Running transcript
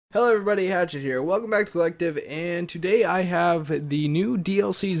Hello everybody, Hatchet here. Welcome back to Collective, and today I have the new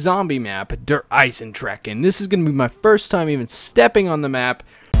DLC zombie map, Der Eisendrache, and this is going to be my first time even stepping on the map.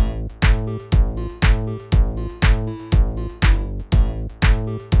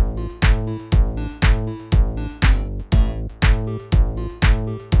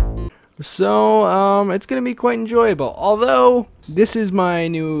 So, it's going to be quite enjoyable, although this is my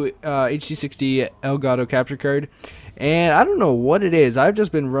new HD60 Elgato capture card. And I don't know what it is. I've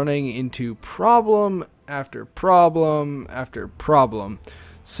just been running into problem after problem after problem.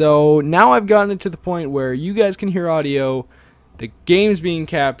 So now I've gotten it to the point where you guys can hear audio, the game's being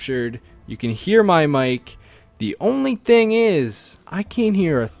captured, you can hear my mic. The only thing is, I can't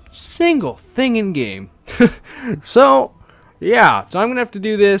hear a single thing in game. So, yeah. So I'm going to have to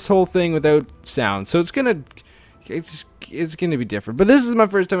do this whole thing without sound. So it's gonna be different. But this is my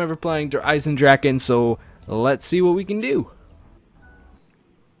first time ever playing Der Eisendrache, so let's see what we can do.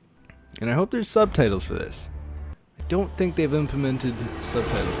 And I hope there's subtitles for this. I don't think they've implemented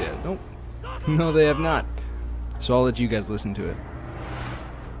subtitles yet. Nope. No, they have not. So I'll let you guys listen to it.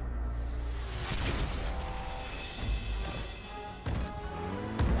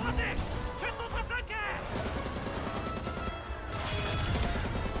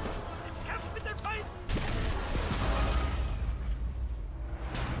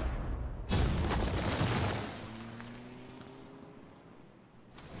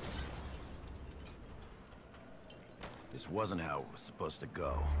 This wasn't how it was supposed to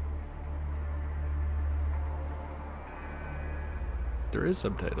go. There is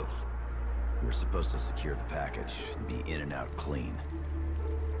subtitles. We were supposed to secure the package and be in and out clean.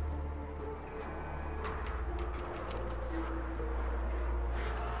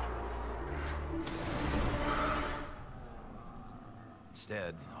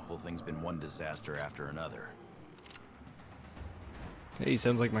 Instead, the whole thing's been one disaster after another. Hey,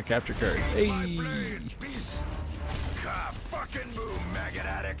 sounds like my capture card. Hey! Fucking move, maggot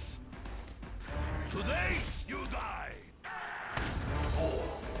addicts! Today, you die! 4,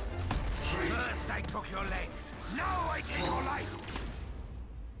 3. First I took your legs, now I take your life!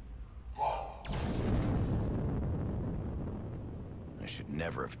 I should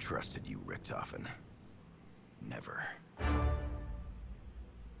never have trusted you, Richtofen. Never.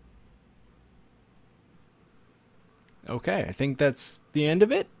 Okay, I think that's the end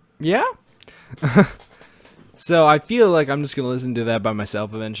of it. Yeah? So I feel like I'm just going to listen to that by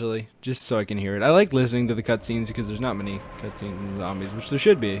myself eventually, just so I can hear it. I like listening to the cutscenes because there's not many cutscenes in zombies, which there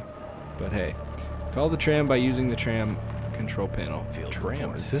should be. But hey, call the tram by using the tram control panel.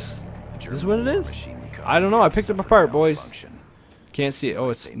 Tram, is this what it is? I don't know, I picked up a part, boys. Can't see it. Oh,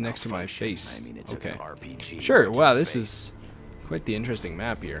 it's next to my face. Okay. Sure, wow, this is quite the interesting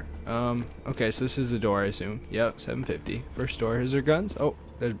map here. Okay, so this is the door, I assume. Yep, 750. First door. Is there guns? Oh,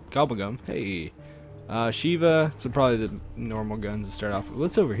 there's gobblegum. Hey. Shiva, so probably the normal guns to start off with.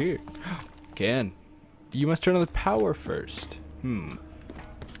 What's over here? Can. You must turn on the power first. Kind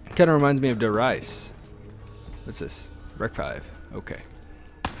of reminds me of Der Rice. What's this? Rec 5. Okay.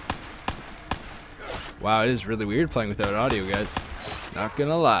 Wow, it is really weird playing without audio, guys. Not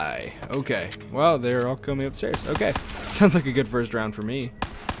gonna lie. Okay. Well, they're all coming upstairs. Okay. Sounds like a good first round for me.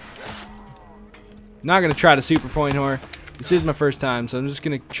 Not gonna try to super point whore. This is my first time, so I'm just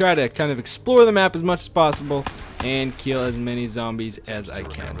going to try to kind of explore the map as much as possible and kill as many zombies as I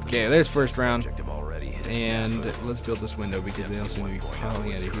can. Okay, there's first round. And let's build this window because they don't seem to be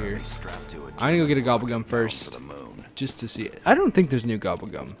piling out of here. I'm going to go get a gobblegum first just to see it. I don't think there's new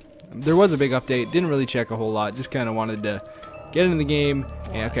gobblegum. There was a big update. Didn't really check a whole lot. Just kind of wanted to get into the game.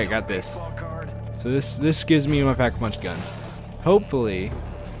 And okay, got this. So this gives me my pack-a-punch guns. Hopefully,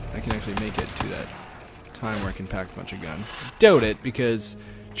 I can actually make it to that time where I can pack a bunch of guns. Doubt it, because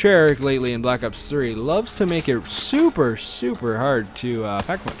Treyarch lately in Black Ops 3 loves to make it super hard to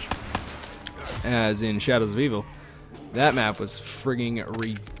pack punch. As in Shadows of Evil. That map was frigging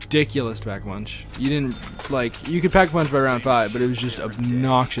ridiculous to pack punch. You didn't, like, you could pack punch by round 5, but it was just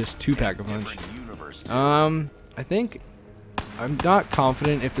obnoxious to pack a punch. I think, I'm not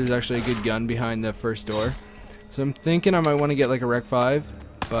confident if there's actually a good gun behind the first door. So I'm thinking I might want to get like a Rec 5,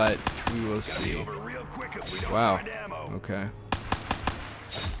 but we will see. Wow. Okay.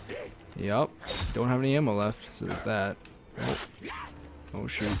 Yep. Don't have any ammo left, so there's that. Oh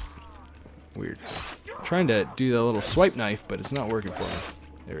shoot. Weird. I'm trying to do the little swipe knife, but it's not working for me.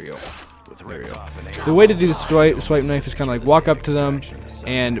 There we go. There we go. The way to do the swipe knife is kind of like walk up to them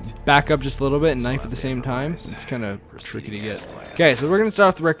and back up just a little bit and knife at the same time. It's kind of tricky to get. Okay, so we're going to start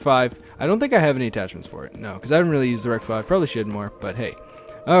off the Rec 5. I don't think I have any attachments for it. No, because I haven't really used the Rec 5. Probably should more, but hey.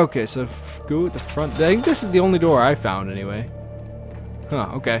 Okay, so go at the front. I think this is the only door I found anyway. Huh,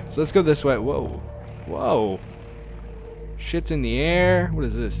 okay. So let's go this way. Whoa. Whoa. Shit's in the air. What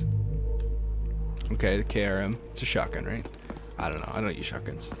is this? Okay, the KRM. It's a shotgun, right? I don't know. I don't use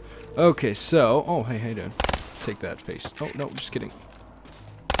shotguns. Okay, so... Oh, hey, how you doing? Let's take that face. Oh, no, just kidding.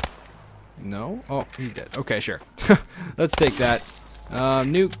 No? Oh, he's dead. Okay, sure. Let's take that.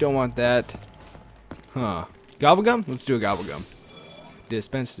 Nuke, don't want that. Huh. Gobblegum? Let's do a gobblegum.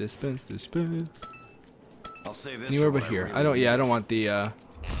 Dispense, dispense, dispense. I'll save this Anywhere but here. I don't want the,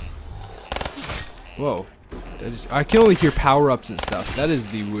 Whoa. I can only hear power-ups and stuff. That is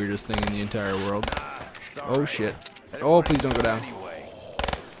the weirdest thing in the entire world. Oh, shit. Oh, please don't go down.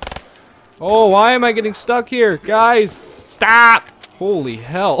 Oh, why am I getting stuck here? Guys, stop! Holy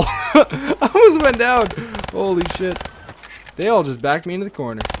hell. I almost went down. Holy shit. They all just backed me into the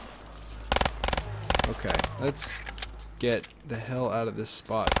corner. Okay, let's get the hell out of this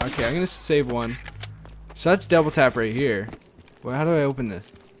spot. Okay, I'm going to save one. So that's double tap right here. Well, how do I open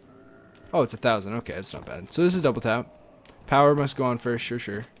this? Oh, it's 1,000. Okay, that's not bad. So this is double tap. Power must go on first. Sure,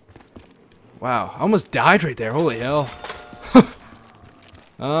 sure. Wow, I almost died right there. Holy hell.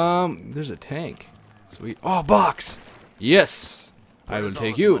 There's a tank. Sweet. Oh, box. Yes. I will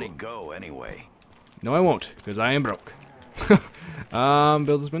take you. Go anyway. No, I won't, because I am broke.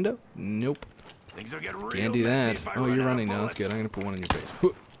 Build this window? Nope. Things will get real Can't do that. Oh, you're running now. That's good. I'm gonna put one in your face.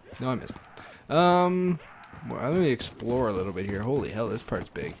 No, I missed. Well, let me explore a little bit here. Holy hell, this part's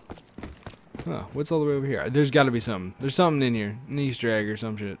big. Huh, what's all the way over here? There's got to be something. There's something in here. An Easter egg or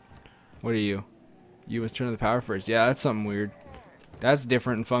some shit. What are you? You must turn on the power first. Yeah, that's something weird. That's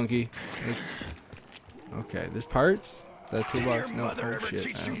different and funky. It's okay. There's parts. Is that a toolbox? No. Oh shit.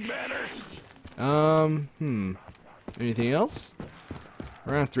 Anything else?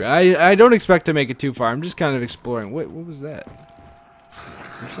 Round 3. I don't expect to make it too far. I'm just kind of exploring. What was that?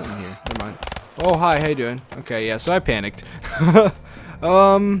 There's something here. Never mind. Oh hi, how you doing? Okay, yeah. So I panicked.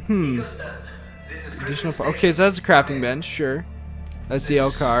 Additional. Okay, so that's a crafting bench. Sure. That's the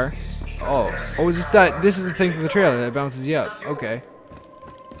L car. Oh, is this that? This is the thing from the trailer that bounces you up. Okay.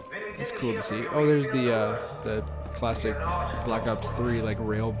 That's cool to see. Oh, there's the classic Black Ops 3 like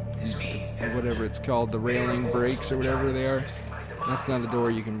rail, whatever it's called, the railing brakes or whatever they are. That's not a door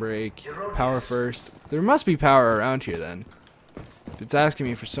you can break. Power first. There must be power around here then. It's asking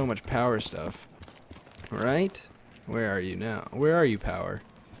me for so much power stuff. Right? Where are you now? Where are you, power?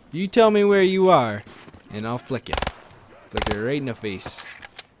 You tell me where you are, and I'll flick it. Flick it right in the face.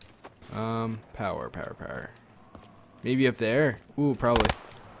 Power. Maybe up there? Ooh, probably.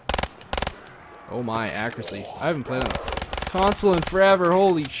 Oh my, accuracy. I haven't played on a console in forever.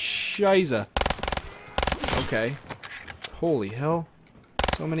 Holy shiza. Okay. Holy hell.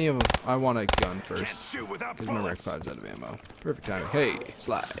 So many of them. I want a gun first. Because my Rec 5's out of ammo. Perfect timing. Hey,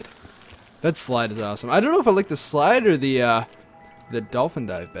 slide. That slide is awesome. I don't know if I like the slide or the dolphin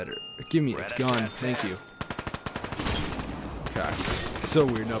dive better. Give me a gun. Thank you. Okay. It's so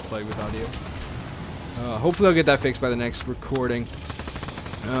weird not playing with audio. Hopefully I'll get that fixed by the next recording.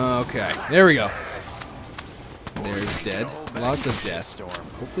 Okay. There we go. There's dead. Lots of death.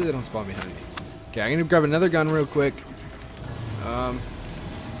 Hopefully they don't spawn behind me. Okay, I'm gonna grab another gun real quick. Okay.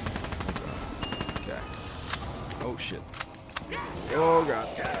 Oh shit. Oh god.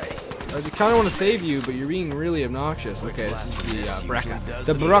 I kind of want to save you, but you're being really obnoxious. Okay, this is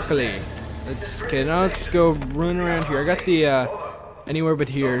the the broccoli. Okay, now let's go run around here. I got the anywhere but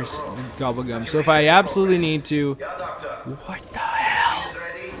here's gobblegum. So if I absolutely need to, what the hell?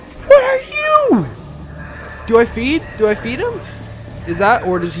 What are you? Do I feed? Do I feed him? Is that,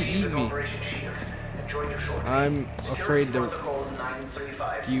 or does he eat me? I'm afraid to.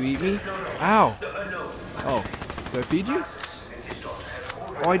 Do you eat me? Ow. Oh, do I feed you?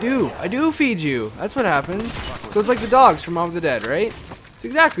 Oh, I do. I do feed you. That's what happens. So it's like the dogs from Mom of the Dead, right? It's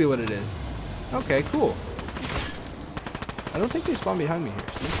exactly what it is. Okay, cool. I don't think they spawn behind me here.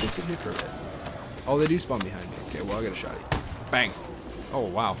 So let's just sit here for a bit. Oh, they do spawn behind me. Okay, well, I got a shotty. Bang. Oh,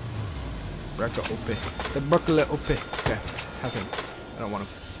 wow. Brecca ope. The broccoli ope. Okay, have him. I don't want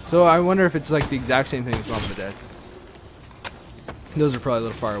him. So I wonder if it's like the exact same thing as Mom of the Dead. Those are probably a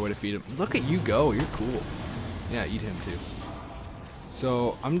little far away to feed him. Look at you go. You're cool. Yeah, eat him too.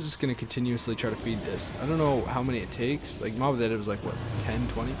 So I'm just going to continuously try to feed this. I don't know how many it takes. Like Mob of the Dead, it was like, what, 10,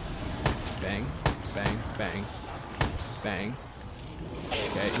 20? Bang, bang, bang, bang.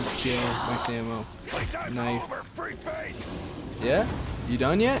 Okay, just kill, max ammo, knife. Yeah? You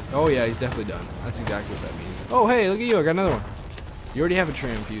done yet? Oh yeah, he's definitely done. That's exactly what that means. Oh hey, look at you, I got another one. You already have a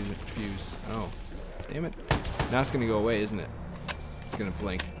tram fuse. Oh, damn it. Now it's going to go away, isn't it? It's gonna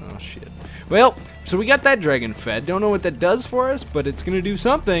blink. Oh shit. Well, so we got that dragon fed. Don't know what that does for us, but it's gonna do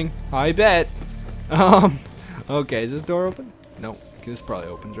something. I bet. Okay, is this door open? No. Okay, this probably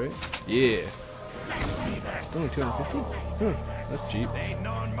opens, right? Yeah. It's only 250? That's cheap.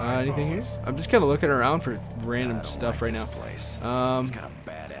 Anything here? I'm just kind of looking around for random stuff right now.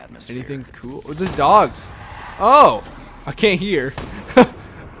 Anything cool? What's this? Dogs. Oh! I can't hear.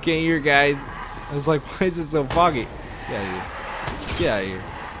 Can't hear, guys. I was like, why is it so foggy? Get out of here. Get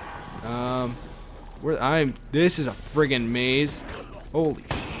out of here. This is a friggin' maze. Holy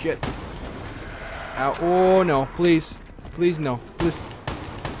shit. Ow. Oh, no. Please. Please, no. Please.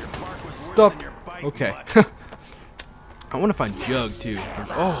 Stop. Okay. I want to find Jug, too.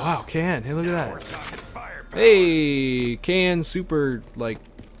 Oh, wow. Can. Hey, look at that. Hey. Can super, like,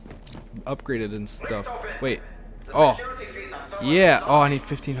 upgraded and stuff. Wait. Oh. Yeah. Oh, I need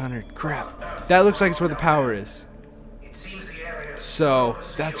 1500. Crap. That looks like it's where the power is. So,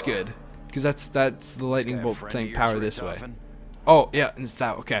 that's good. Because that's the lightning bolt saying power this way. Oh, yeah. It's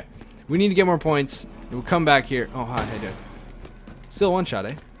that. Okay. We need to get more points. We'll come back here. Oh, hi. Hey, dude. Still one shot,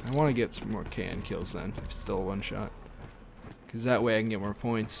 eh? I want to get some more can kills then. If it's still one shot. Because that way I can get more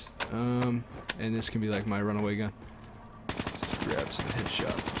points. And this can be like my runaway gun. Let's just grab some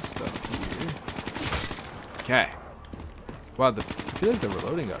headshots and stuff here. Okay. Wow, I feel like the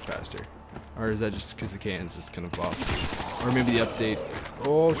reloading got faster. Or is that just because the can's just kind of off? Or maybe the update.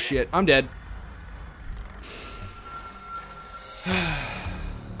 Oh shit, I'm dead.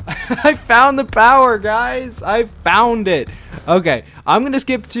 I found the power, guys. I found it. Okay, I'm gonna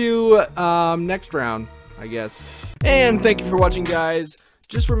skip to next round, I guess. And thank you for watching, guys.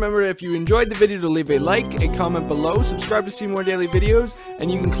 Just remember, if you enjoyed the video, to leave a like, a comment below, subscribe to see more daily videos, and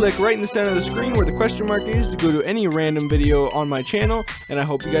you can click right in the center of the screen where the question mark is to go to any random video on my channel, and I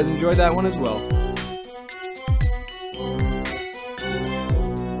hope you guys enjoy that one as well.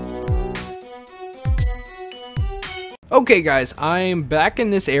 Okay guys, I'm back in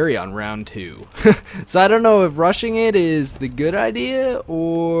this area on round 2. So I don't know if rushing it is the good idea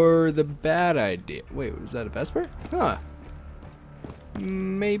or the bad idea. Wait, was that a Vesper? Huh.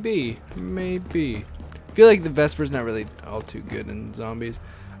 Maybe. I feel like the Vesper's not really all too good in zombies.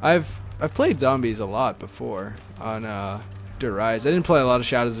 I've played zombies a lot before on Rise. I didn't play a lot of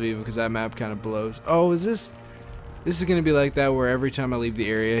Shadows of Evil because that map kind of blows. Oh, is this is gonna be like that where every time I leave the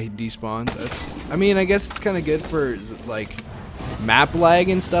area he despawns? I mean, I guess it's kind of good for like map lag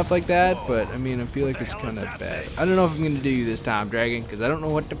and stuff like that, but I mean, I feel like it's kind of bad. I don't know if I'm gonna do you this time, Dragon, because I don't know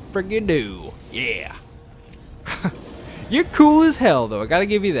what to friggin' do. Yeah. You're cool as hell, though. I gotta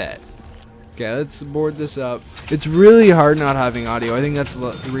give you that. Okay, let's board this up. It's really hard not having audio. I think that's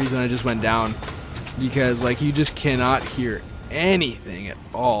the reason I just went down, because like you just cannot hear anything at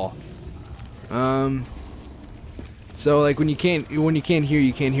all. So like when you can't hear,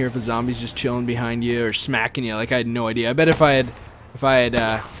 you can't hear if a zombie's just chilling behind you or smacking you. Like I had no idea. I bet if I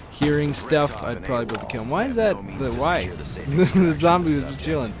had hearing stuff, I'd probably be able to kill him. Why is that? Why? The zombie was just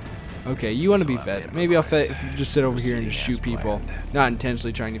chilling. Okay, you want to be fed. Maybe I'll just sit over here and just shoot people. Not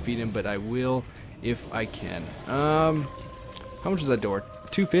intentionally trying to feed him, but I will if I can. How much was that door?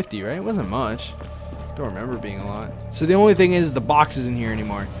 250, right? It wasn't much. Don't remember being a lot. So the only thing is the box isn't here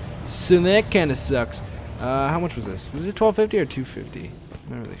anymore. So that kind of sucks. How much was this? Was it 1250 or 250?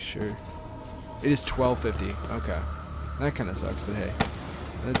 I'm not really sure. It is 1250. Okay. That kind of sucks, but hey.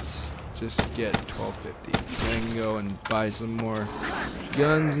 Let's just get 1250. Then I can go and buy some more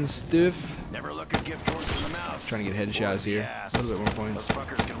guns and stuff. Never look a gift horse in the mouth. Trying to get headshots here. A little bit more points. Those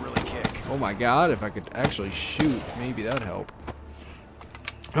fuckers can really kick. Oh my god, if I could actually shoot, maybe that'd help.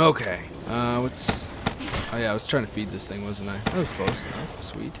 Okay. What's... Oh yeah, I was trying to feed this thing, wasn't I? That was close enough.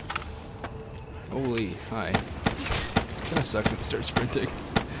 Sweet. Holy, hi. Kinda sucks when it starts sprinting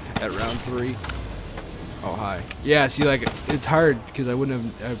at round 3. Oh, hi. Yeah, see, like, it's hard because I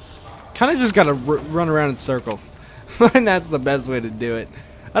wouldn't have... I kind of just gotta run around in circles. And that's the best way to do it.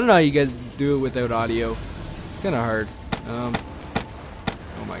 I don't know how you guys do it without audio. Kinda hard. Oh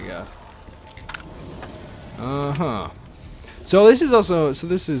my god. Uh-huh. So this is also... So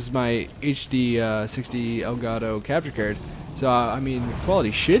this is my HD 60 Elgato capture card. So, I mean, the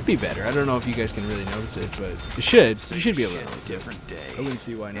quality should be better. I don't know if you guys can really notice it, but it should. You should be able to notice it. I wouldn't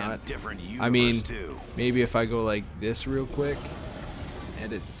see why not. I mean, maybe if I go like this real quick,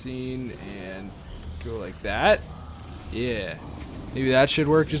 edit scene, and go like that. Yeah. Maybe that should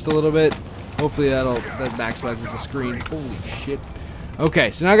work just a little bit. Hopefully that maximizes the screen. Holy shit.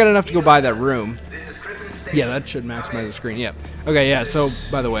 Okay, so now I got enough to go buy that room. Yeah, that should maximize the screen. Yep. Okay, yeah, so,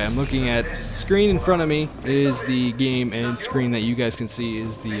 by the way, I'm looking at screen in front of me is the game, and screen that you guys can see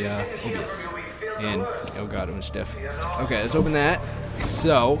is the OBS. And Elgato and stuff. Okay, let's open that.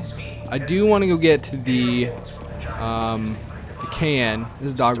 So, I do want to go get to the can. This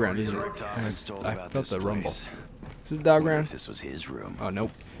is dog ground, isn't it? I felt the rumble. Is this dog Wonder round? if this was his room. Oh,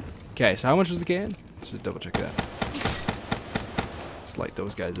 nope. Okay, so how much was the can? Let's just double check that. Let's light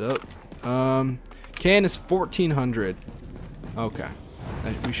those guys up. Can is 1400. Okay.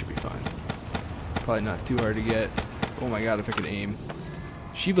 We should be fine. Probably not too hard to get. Oh my god, if I could aim.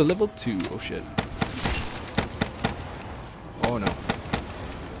 Shiva level 2. Oh shit. Oh no.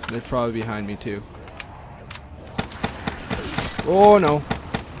 They're probably behind me too. Oh no.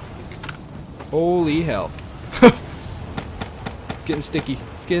 Holy hell. It's getting sticky.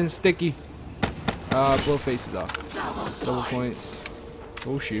 It's getting sticky. Blow faces off. Double points.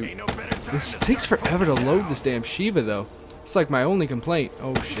 Oh shoot. This takes forever to load this damn Shiva though. It's like my only complaint.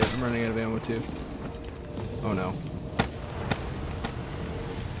 Oh shit, I'm running out of ammo too. Oh no.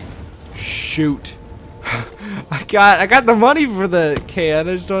 Shoot. I got the money for the can.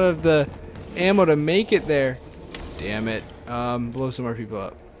 I just don't have the ammo to make it there. Damn it. Blow some more people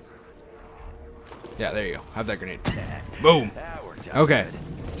up. Yeah, there you go. Have that grenade. Boom. Okay.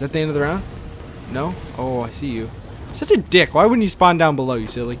 Is that the end of the round? No? Oh, I see you. Such a dick. Why wouldn't you spawn down below, you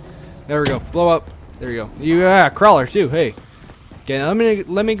silly? There we go. Blow up. There you go. You crawler too. Hey. Okay, now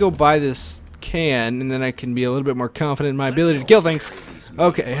let me go buy this can, and then I can be a little bit more confident in my ability to kill things.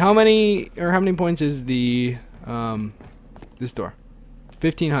 Okay, how many points is the this door?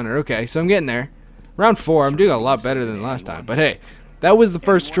 1500. Okay, so I'm getting there. Round 4. I'm doing a lot better than last time. But hey, that was the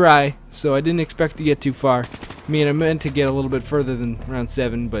first try, so I didn't expect to get too far. I mean, I meant to get a little bit further than round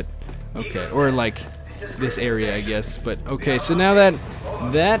 7, but okay, or like this area, I guess. But okay, so now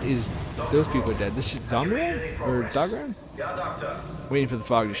that is those people are dead. This is zombie round or dog round? Waiting for the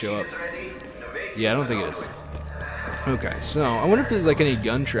fog to show up. Yeah, I don't think it is. Okay, so I wonder if there's like any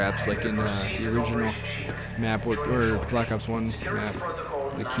gun traps like in the original map or Black Ops 1 map,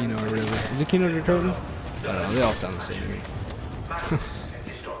 the Kino or whatever. Is it Kino or Totem? I don't know. They all sound the same to me.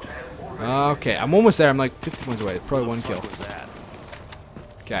 Okay, I'm almost there. I'm like 50 points away. Probably one kill.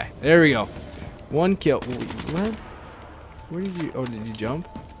 Okay, there we go. One kill. What? Where did you? Oh, did you jump?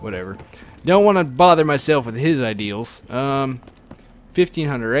 Whatever. Don't want to bother myself with his ideals.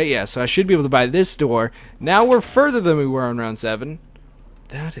 1500, right? Yeah, so I should be able to buy this door. Now we're further than we were on round 7.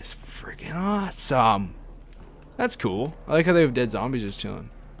 That is freaking awesome. That's cool. I like how they have dead zombies just chilling.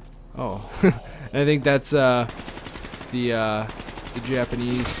 Oh, I think that's the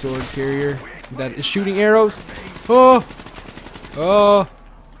Japanese sword carrier that is shooting arrows. Oh, oh,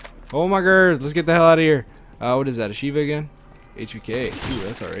 oh my god! Let's get the hell out of here. What is that? A Shiva again? HVK. Ooh,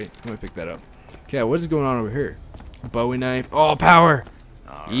 that's all right. I'm gonna pick that up. Okay, what is going on over here? Bowie knife. Oh, power.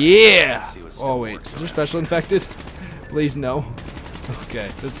 Yeah. Oh wait, is there special infected? Please no. Okay,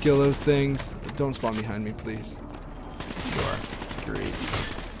 let's kill those things. Don't spawn behind me, please. Sure. Great.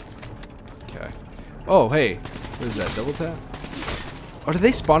 Okay. Oh, hey. What is that? Double tap? Oh, do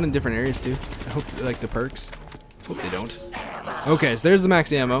they spawn in different areas too? I hope like the perks. Hope they don't. Okay, so there's the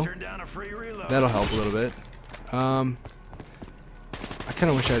max ammo. That'll help a little bit. I kind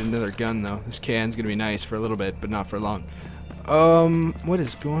of wish I had another gun though. This can's gonna be nice for a little bit, but not for long. What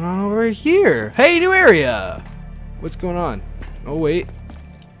is going on over here? Hey, new area. What's going on? Oh wait.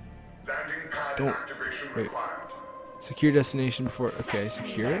 Don't wait. Secure destination before. Okay,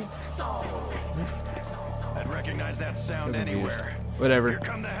 secure it. I'd recognize that sound anywhere. Whatever.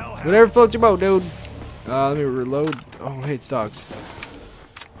 Whatever floats your boat, dude. Let me reload. Oh, hey, it's dogs.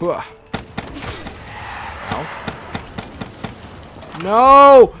 Ow.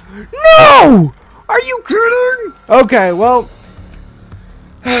 No! No! Are you kidding? Okay, well.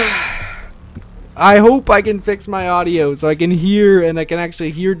 I hope I can fix my audio so I can hear and I can actually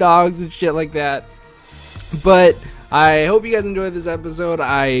hear dogs and shit like that. But I hope you guys enjoyed this episode.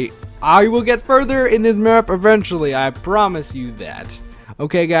 I will get further in this map eventually. I promise you that.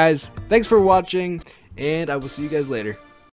 Okay, guys. Thanks for watching, and I will see you guys later.